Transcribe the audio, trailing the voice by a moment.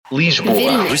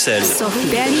Lisboa, Bruxelles,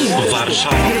 Berlin, Warsaw.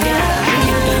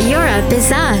 Europe is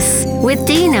us with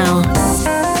Dino.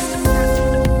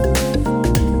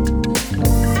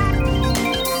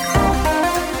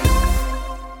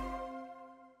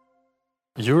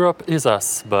 Europe is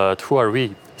us, but who are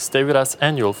we? Stay with us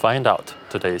and you'll find out.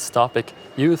 Today's topic,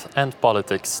 youth and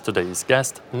politics. Today's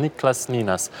guest, Niklas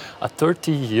Nienaß, a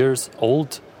 30 years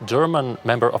old German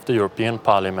member of the European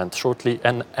Parliament, shortly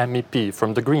an MEP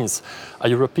from the Greens, a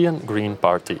European Green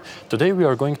Party. Today we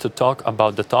are going to talk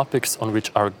about the topics on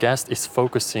which our guest is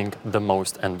focusing the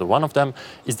most, and one of them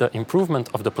is the improvement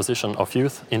of the position of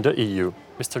youth in the EU.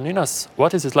 Mr. Nienaß,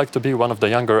 what is it like to be one of the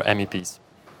younger MEPs?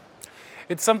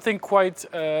 It's something quite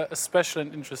special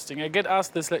and interesting. I get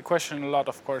asked this question a lot,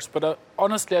 of course, but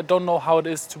honestly, I don't know how it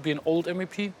is to be an old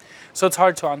MEP, so it's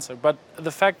hard to answer. But the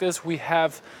fact is we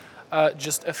have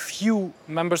just a few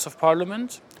members of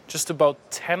parliament, just about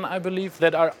 10, I believe,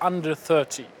 that are under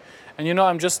 30. And you know,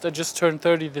 I just turned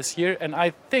 30 this year, and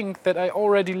I think that I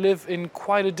already live in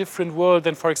quite a different world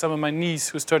than, for example, my niece,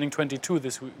 who's turning 22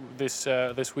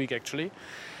 this week, actually.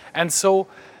 And so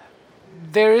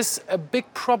there is a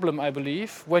big problem, I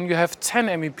believe, when you have 10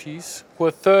 MEPs who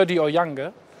are 30 or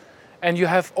younger, and you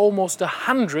have almost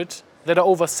 100 that are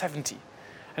over 70.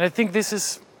 And I think this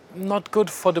is not good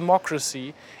for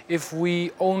democracy if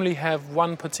we only have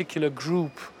one particular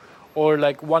group or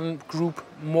like one group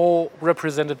more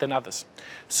represented than others.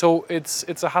 So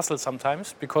it's a hassle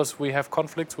sometimes because we have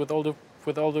conflicts with all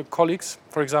the colleagues,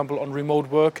 for example, on remote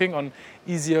working, on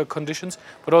easier conditions,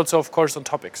 but also, of course, on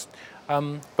topics.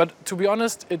 But to be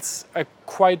honest, it's a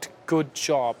quite good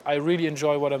job. I really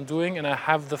enjoy what I'm doing, and I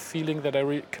have the feeling that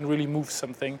I can really move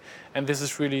something, and this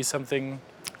is really something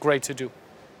great to do.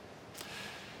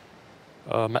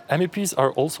 MEPs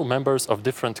are also members of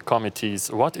different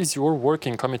committees. What is your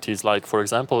working committees like, for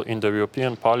example, in the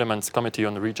European Parliament's Committee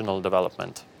on Regional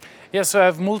Development? Yeah, so I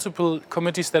have multiple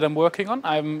committees that I'm working on.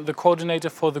 I'm the coordinator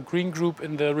for the Green Group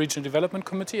in the Regional Development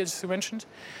Committee, as you mentioned.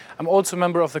 I'm also a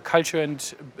member of the Culture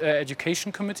and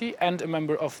Education Committee and a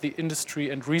member of the Industry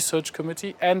and Research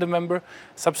Committee and a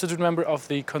substitute member of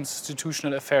the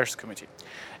Constitutional Affairs Committee.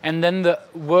 And then the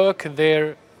work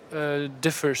there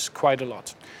differs quite a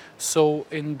lot. So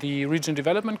in the Regional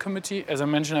Development Committee, as I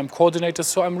mentioned, I'm coordinator,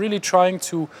 so I'm really trying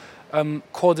to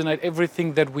coordinate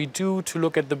everything that we do to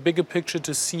look at the bigger picture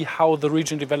to see how the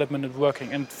regional development is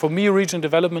working. And for me, regional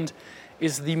development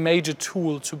is the major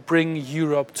tool to bring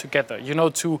Europe together, you know,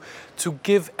 to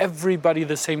give everybody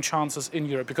the same chances in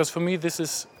Europe. Because for me, this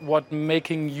is what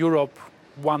making Europe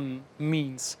one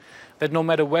means. That no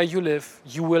matter where you live,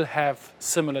 you will have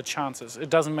similar chances. It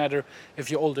doesn't matter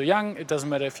if you're old or young, it doesn't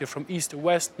matter if you're from east or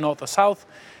west, north or south.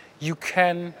 You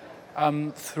can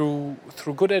through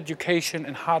good education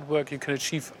and hard work, you can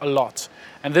achieve a lot.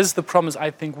 And this is the promise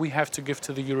I think we have to give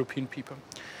to the European people.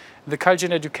 The Culture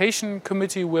and Education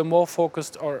Committee, we're more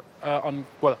focused on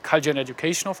culture and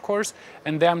education, of course,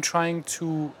 and there I'm trying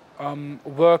to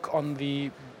work on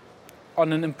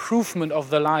an improvement of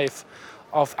the life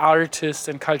of artists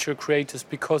and cultural creators,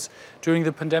 because during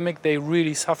the pandemic they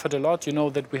really suffered a lot. You know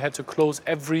that we had to close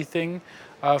everything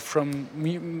from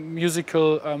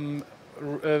musical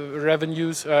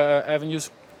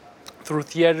avenues through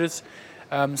theaters,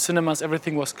 cinemas,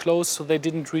 everything was closed, so they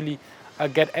didn't really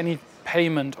get any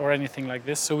payment or anything like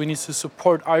this. So we need to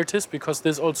support artists, because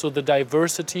there's also the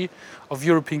diversity of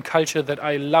European culture that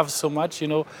I love so much. You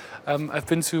know, I've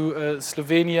been to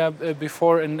Slovenia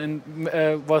before and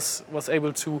was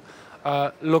able to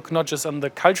look not just on the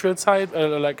cultural side,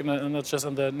 not just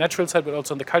on the natural side, but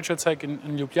also on the cultural side in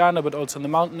Ljubljana, but also in the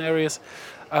mountain areas.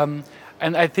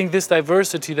 And I think this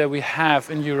diversity that we have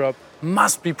in Europe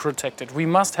must be protected. We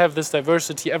must have this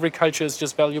diversity. Every culture is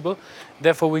just valuable.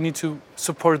 Therefore, we need to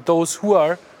support those who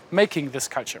are making this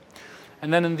culture.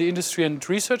 And then in the Industry and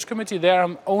Research Committee, there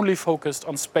I'm only focused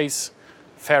on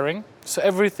spacefaring. So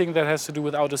everything that has to do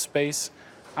with outer space,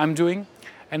 I'm doing.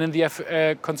 And in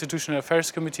the Constitutional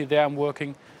Affairs Committee, there I'm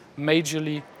working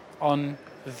majorly on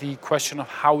the question of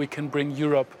how we can bring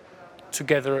Europe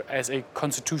together as a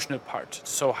constitutional part.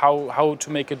 So how to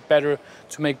make it better,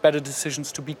 to make better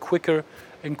decisions, to be quicker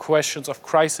in questions of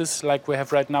crisis like we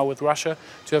have right now with Russia,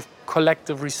 to have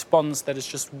collective response that is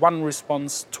just one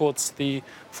response towards the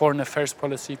foreign affairs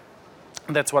policy.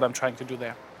 And that's what I'm trying to do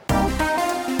there.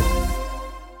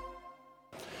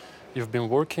 You've been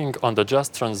working on the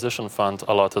Just Transition Fund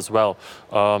a lot as well.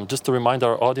 Just to remind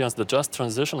our audience, the Just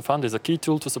Transition Fund is a key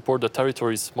tool to support the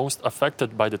territories most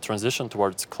affected by the transition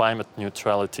towards climate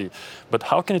neutrality. But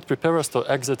how can it prepare us to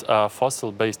exit a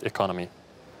fossil-based economy?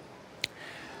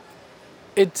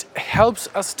 It helps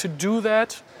us to do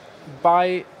that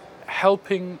by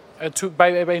helping by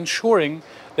ensuring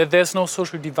that there's no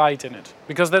social divide in it,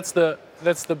 because that's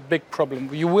the big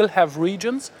problem. You will have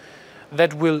regions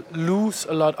that will lose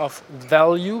a lot of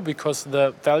value because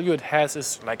the value it has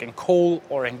is like in coal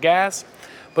or in gas,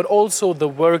 but also the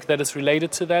work that is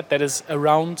related to that is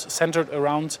centered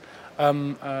around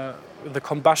the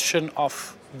combustion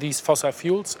of these fossil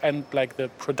fuels and like the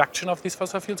production of these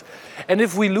fossil fuels. And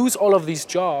if we lose all of these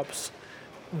jobs,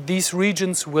 these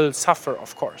regions will suffer,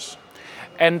 of course.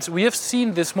 And we have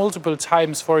seen this multiple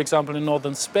times, for example, in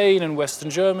northern Spain, in Western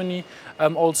Germany,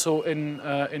 also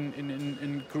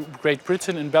in Great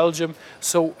Britain, in Belgium.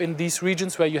 So in these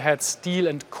regions where you had steel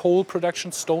and coal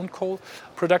production, stone coal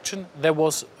production, that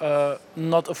was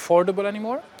not affordable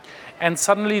anymore. And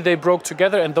suddenly they broke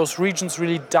together and those regions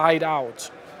really died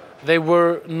out. There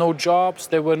were no jobs,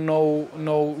 there were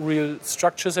no real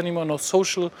structures anymore, no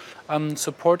social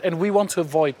support, and we want to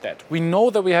avoid that. We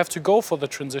know that we have to go for the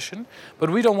transition,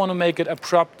 but we don't want to make it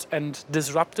abrupt and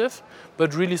disruptive,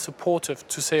 but really supportive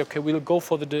to say, okay, we'll go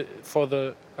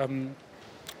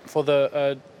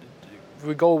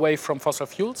we go away from fossil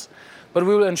fuels, but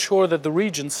we will ensure that the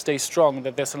regions stay strong,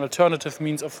 that there's an alternative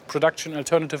means of production,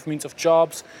 alternative means of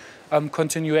jobs,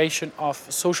 continuation of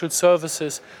social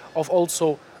services, of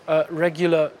also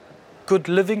regular good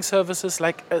living services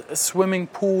like a swimming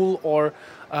pool or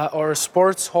a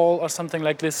sports hall or something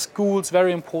like this. Schools,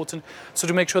 very important. So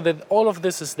to make sure that all of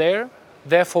this is there,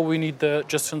 therefore we need the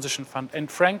Just Transition Fund. And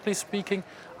frankly speaking,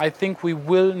 I think we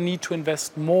will need to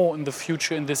invest more in the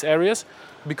future in these areas,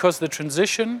 because the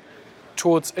transition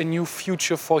towards a new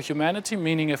future for humanity,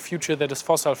 meaning a future that is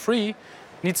fossil free,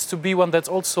 needs to be one that's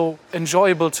also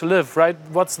enjoyable to live, right?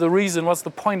 What's the reason, what's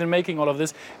the point in making all of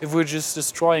this if we're just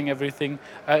destroying everything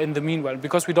in the meanwhile?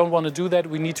 Because we don't want to do that,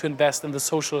 we need to invest in the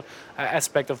social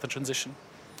aspect of the transition.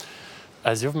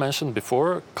 As you've mentioned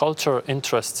before, culture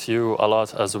interests you a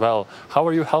lot as well. How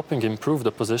are you helping improve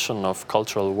the position of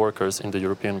cultural workers in the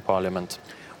European Parliament?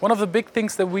 One of the big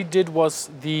things that we did was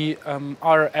the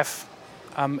RF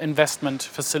investment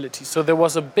facility. So there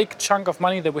was a big chunk of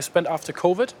money that we spent after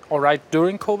COVID, or right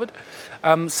during COVID,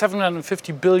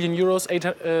 750 billion euros,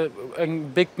 a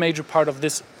big major part of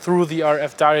this through the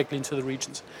RF directly into the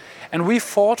regions. And we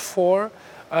fought for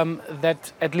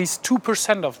that at least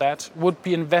 2% of that would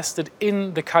be invested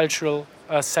in the cultural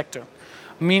sector,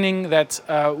 meaning that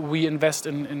we invest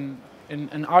in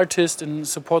artists, in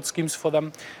support schemes for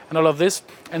them, and all of this.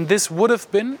 And this would have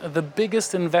been the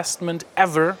biggest investment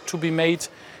ever to be made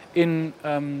in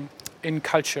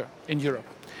culture in Europe.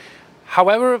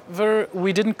 However,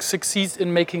 we didn't succeed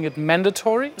in making it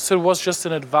mandatory, so it was just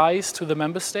an advice to the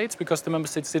member states, because the member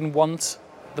states didn't want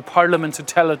the parliament to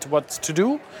tell it what to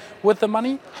do with the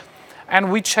money. And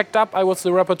we checked up, I was the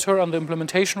rapporteur on the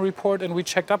implementation report, and we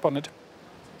checked up on it.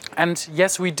 And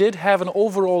yes, we did have an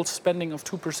overall spending of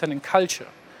 2% in culture.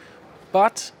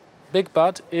 But, big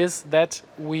but, is that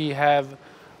we have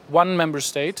one member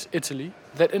state, Italy,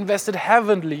 that invested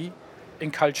heavily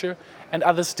in culture and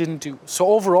others didn't do. So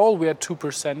overall we had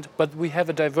 2%, but we have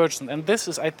a divergence. And this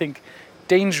is, I think,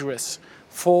 dangerous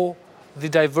for the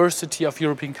diversity of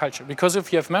European culture. Because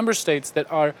if you have member states that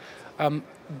are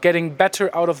getting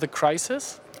better out of the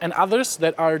crisis and others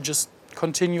that are just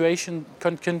continuing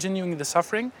the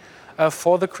suffering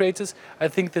for the creators, I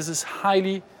think this is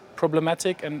highly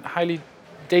problematic and highly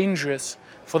dangerous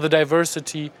for the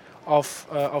diversity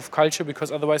of culture,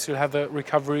 because otherwise you'll have a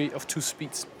recovery of two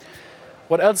speeds.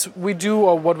 What else we do,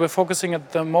 or what we're focusing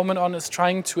at the moment on, is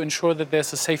trying to ensure that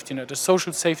there's a safety net, a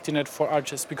social safety net for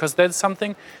artists, because that's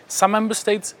something some member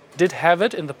states did have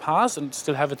it in the past and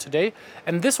still have it today,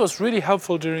 and this was really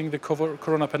helpful during the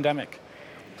corona pandemic.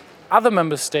 Other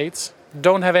member states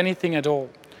don't have anything at all.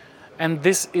 And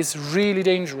this is really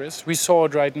dangerous. We saw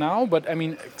it right now, but I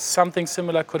mean, something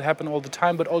similar could happen all the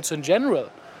time, but also in general.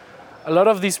 A lot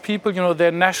of these people,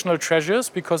 they're national treasures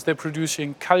because they're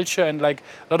producing culture, and like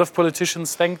a lot of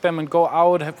politicians thank them and go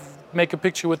out, make a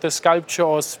picture with their sculpture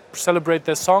or celebrate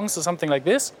their songs or something like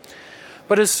this.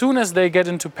 But as soon as they get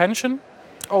into pension,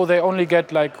 they only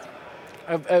get like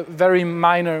a very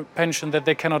minor pension that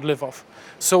they cannot live off.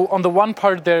 So on the one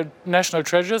part, they're national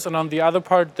treasures, and on the other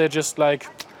part, they're just like,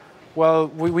 well,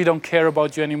 we don't care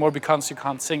about you anymore because you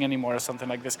can't sing anymore or something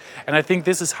like this. And I think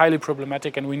this is highly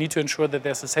problematic, and we need to ensure that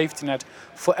there's a safety net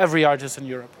for every artist in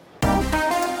Europe.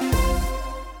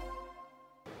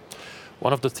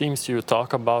 One of the themes you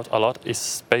talk about a lot is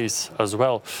space as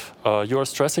well. You are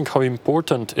stressing how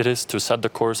important it is to set the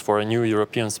course for a new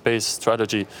European space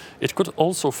strategy. It could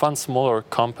also fund smaller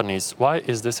companies. Why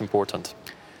is this important?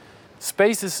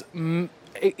 Space is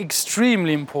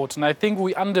extremely important. I think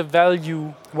we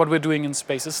undervalue what we're doing in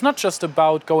space. It's not just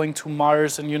about going to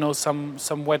Mars and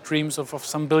some wet dreams of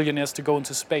some billionaires to go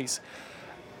into space.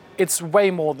 It's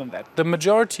way more than that. The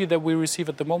majority that we receive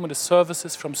at the moment is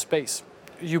services from space.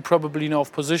 You probably know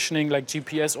of positioning like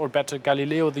GPS or better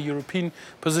Galileo, the European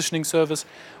positioning service.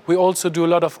 We also do a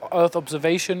lot of Earth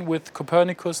observation with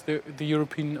Copernicus, the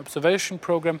European observation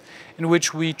program, in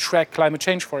which we track climate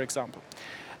change, for example.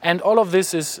 And all of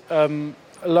this is a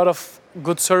lot of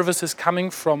good services coming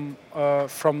from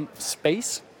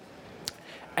space.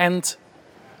 And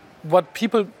what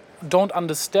people don't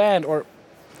understand or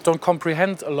don't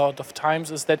comprehend a lot of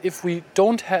times is that if we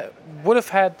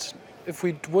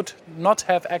would not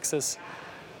have access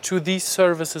to these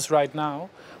services right now,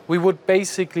 we would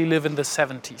basically live in the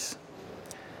 70s.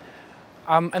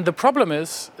 And the problem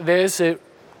is, there is a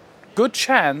good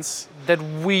chance that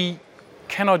we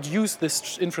cannot use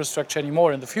this infrastructure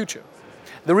anymore in the future.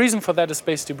 The reason for that is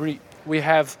space debris. We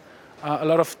have a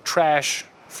lot of trash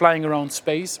flying around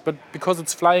space, but because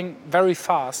it's flying very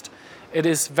fast, it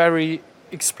is very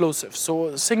explosive. So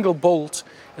a single bolt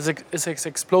is as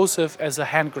explosive as a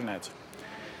hand grenade.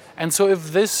 And so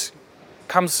if this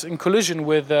comes in collision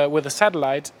with a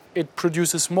satellite, it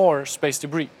produces more space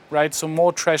debris, right? So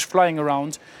more trash flying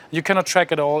around. You cannot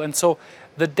track it all. And so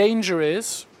the danger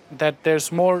is that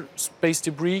there's more space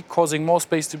debris, causing more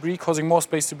space debris, causing more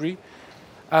space debris,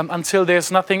 until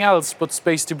there's nothing else but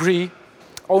space debris,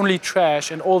 only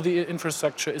trash, and all the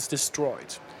infrastructure is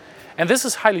destroyed. And this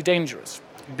is highly dangerous,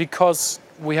 because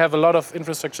we have a lot of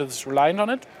infrastructure that's reliant on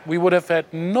it. We would have had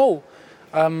no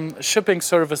shipping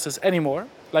services anymore.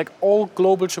 Like all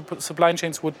global supply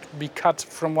chains would be cut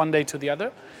from one day to the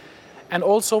other. And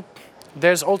also,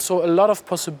 there's also a lot of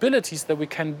possibilities that we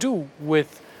can do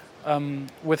with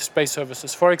space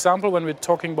services. For example, when we're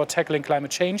talking about tackling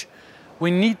climate change, we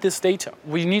need this data.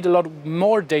 We need a lot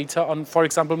more data on, for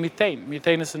example, methane.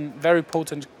 Methane is a very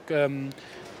potent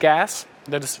gas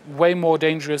that is way more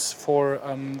dangerous for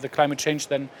the climate change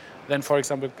than for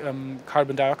example,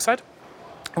 carbon dioxide.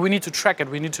 We need to track it.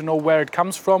 We need to know where it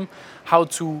comes from, how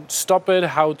to stop it,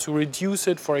 how to reduce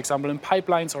it, for example, in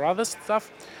pipelines or other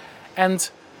stuff. And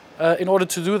in order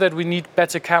to do that, we need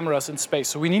better cameras in space.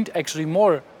 So we need actually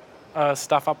more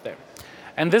stuff up there.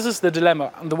 And this is the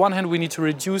dilemma. On the one hand, we need to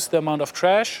reduce the amount of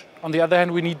trash. On the other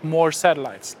hand, we need more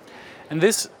satellites. And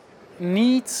this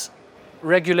needs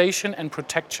regulation and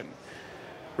protection.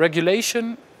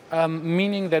 Regulation,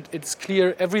 meaning that it's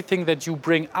clear everything that you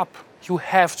bring up, you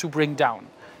have to bring down.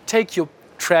 Take your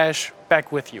trash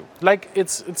back with you. Like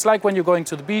it's like when you're going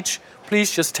to the beach,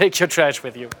 please just take your trash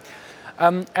with you.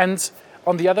 And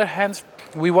on the other hand,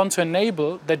 we want to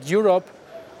enable that Europe,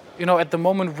 at the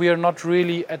moment we are not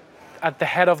really at the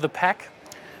head of the pack.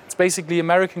 It's basically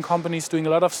American companies doing a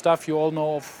lot of stuff. You all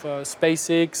know of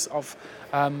SpaceX, of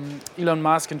Elon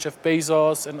Musk and Jeff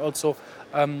Bezos, and also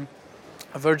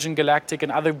Virgin Galactic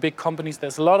and other big companies.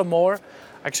 There's a lot more.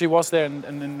 Actually was there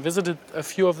and visited a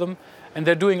few of them. And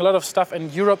they're doing a lot of stuff,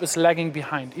 and Europe is lagging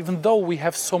behind, even though we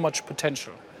have so much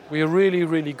potential. We are really,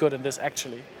 really good in this,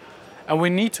 actually. And we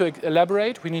need to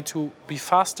elaborate. We need to be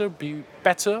faster, be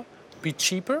better, be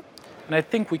cheaper. And I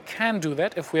think we can do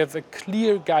that if we have a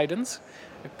clear guidance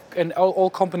and all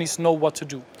companies know what to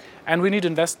do. And we need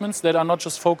investments that are not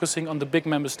just focusing on the big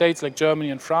member states like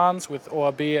Germany and France with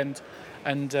ORB and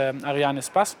Euranet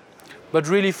Plus, but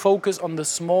really focus on the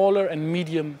smaller and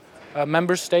medium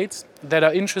member states that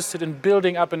are interested in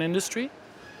building up an industry,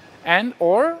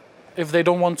 or if they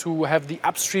don't want to have the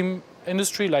upstream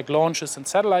industry like launches and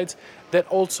satellites, that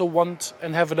also want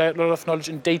and have a lot of knowledge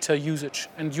in data usage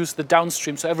and use the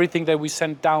downstream. So everything that we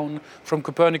send down from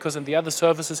Copernicus and the other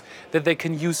services, that they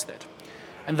can use that.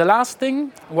 And the last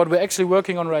thing, what we're actually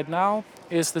working on right now,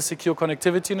 is the Secure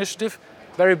Connectivity Initiative.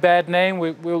 Very bad name,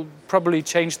 we'll probably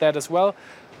change that as well.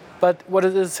 But what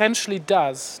it essentially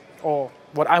does, or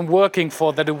what I'm working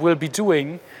for that it will be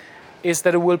doing, is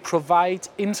that it will provide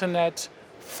internet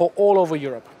for all over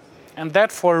Europe. And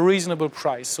that for a reasonable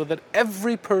price, so that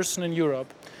every person in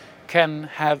Europe can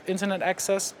have internet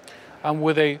access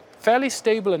with a fairly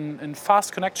stable and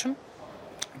fast connection,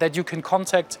 that you can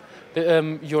contact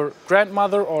your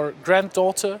grandmother or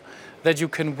granddaughter, that you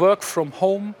can work from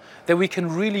home, that we can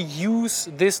really use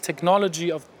this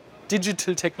technology of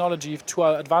digital technology to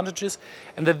our advantages,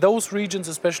 and that those regions,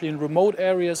 especially in remote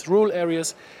areas, rural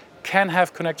areas, can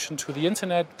have connection to the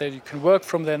internet, that you can work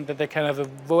from them, that they can have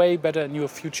a way better, newer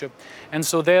future. And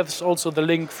so there's also the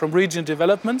link from region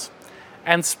development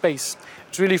and space.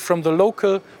 It's really from the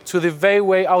local to the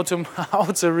way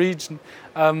outer region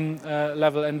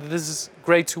level. And this is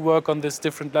great to work on these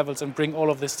different levels and bring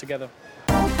all of this together.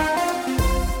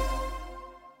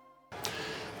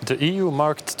 The EU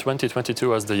marked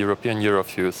 2022 as the European Year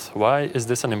of Youth. Why is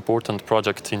this an important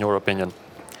project in your opinion?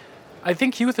 I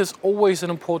think youth is always an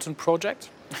important project.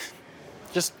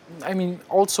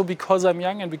 Also because I'm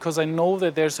young and because I know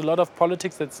that there's a lot of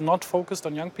politics that's not focused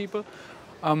on young people,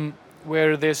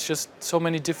 where there's just so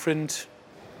many different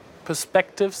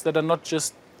perspectives that are not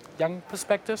just young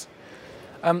perspectives.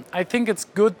 I think it's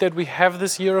good that we have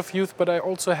this Year of Youth, but I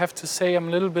also have to say I'm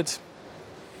a little bit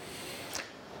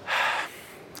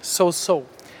so-so,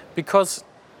 because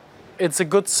it's a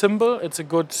good symbol, it's a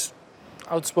good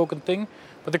outspoken thing,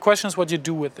 but the question is what you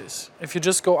do with this. If you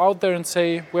just go out there and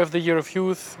say, we have the Year of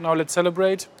Youth, now let's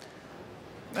celebrate,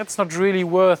 that's not really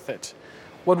worth it.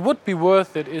 What would be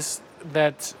worth it is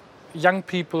that young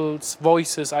people's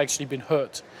voices are actually being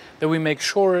heard, that we make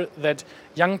sure that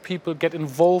young people get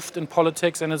involved in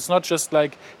politics, and it's not just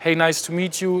like, hey, nice to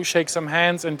meet you, shake some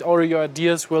hands, and all your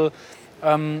ideas will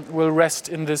rest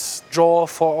in this drawer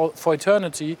for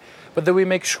eternity, but that we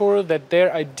make sure that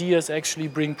their ideas actually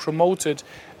being promoted,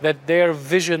 that their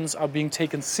visions are being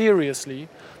taken seriously.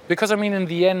 Because, in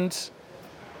the end,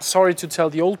 sorry to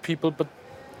tell the old people, but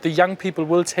the young people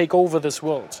will take over this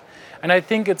world. And I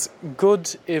think it's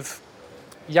good if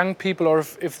young people, or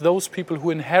if those people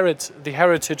who inherit the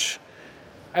heritage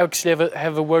actually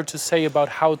have a word to say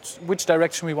about which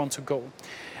direction we want to go.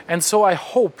 And so I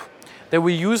hope that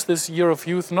we use this Year of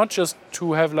Youth not just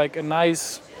to have like a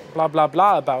nice blah, blah,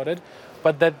 blah about it,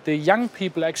 but that the young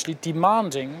people actually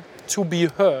demanding to be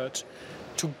heard,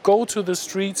 to go to the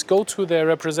streets, go to their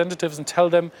representatives and tell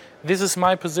them, this is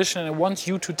my position and I want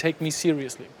you to take me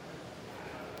seriously.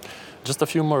 Just a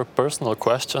few more personal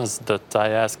questions that I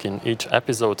ask in each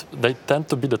episode. They tend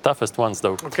to be the toughest ones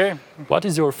though. Okay. What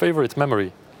is your favorite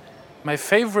memory? My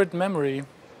favorite memory?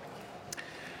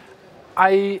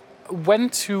 I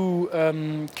went to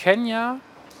Kenya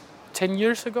 11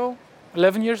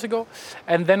 years ago,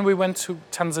 and then we went to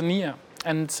Tanzania.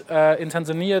 And in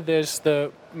Tanzania there's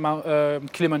the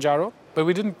Kilimanjaro, but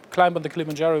we didn't climb on the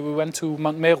Kilimanjaro, we went to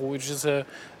Mount Meru, which is a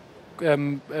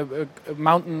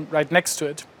mountain right next to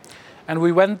it. And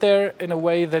we went there in a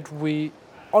way that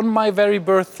on my very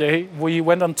birthday, we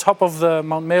went on top of the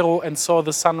Mount Meru and saw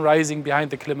the sun rising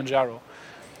behind the Kilimanjaro.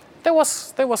 That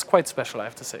was quite special, I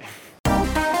have to say.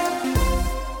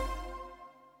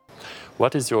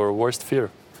 What is your worst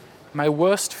fear? My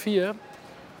worst fear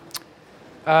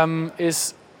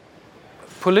is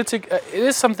it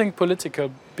is something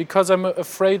political, because I'm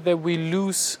afraid that we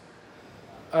lose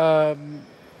the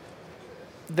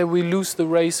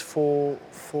race for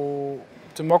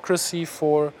democracy,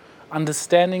 for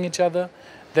understanding each other,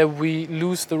 that we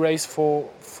lose the race for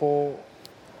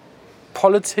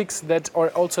politics that are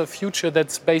also a future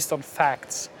that's based on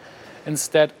facts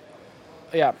instead.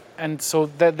 Yeah, and so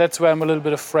that's where I'm a little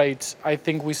bit afraid. I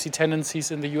think we see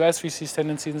tendencies in the US, we see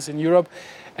tendencies in Europe,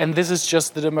 and this is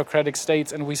just the democratic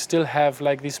states, and we still have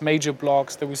like these major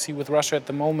blocs that we see with Russia at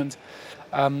the moment,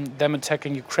 them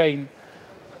attacking Ukraine,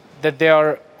 that they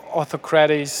are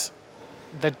autocracies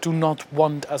that do not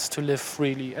want us to live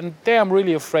freely. And there I'm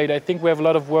really afraid. I think we have a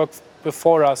lot of work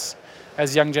before us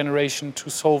as young generation to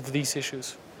solve these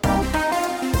issues.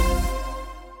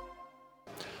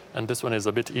 And this one is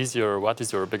a bit easier. What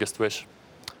is your biggest wish?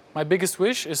 My biggest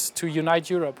wish is to unite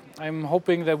Europe. I'm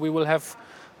hoping that we will have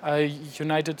a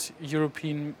united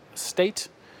European state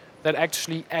that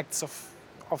actually acts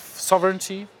of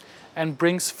sovereignty and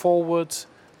brings forward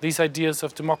these ideas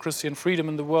of democracy and freedom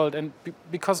in the world. And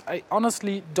because I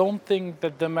honestly don't think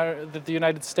that the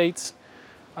United States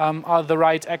are the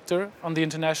right actor on the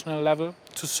international level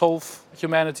to solve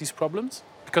humanity's problems,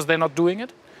 because they're not doing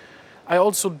it. I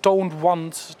also don't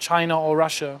want China or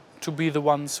Russia to be the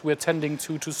ones we're tending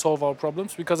to solve our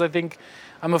problems, because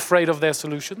I'm afraid of their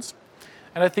solutions.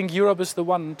 And I think Europe is the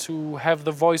one to have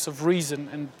the voice of reason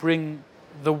and bring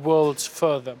the world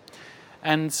further.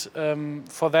 And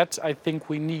for that, I think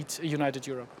we need a united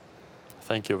Europe.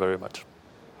 Thank you very much.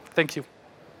 Thank you.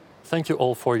 Thank you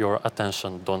all for your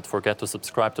attention. Don't forget to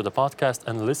subscribe to the podcast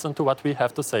and listen to what we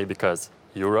have to say, because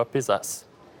Europe is us.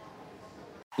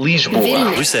 Lisboa,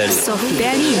 Vilnius, Bruxelles,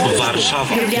 Sofia, Berlin, Warszawa.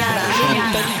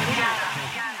 Ljubljana.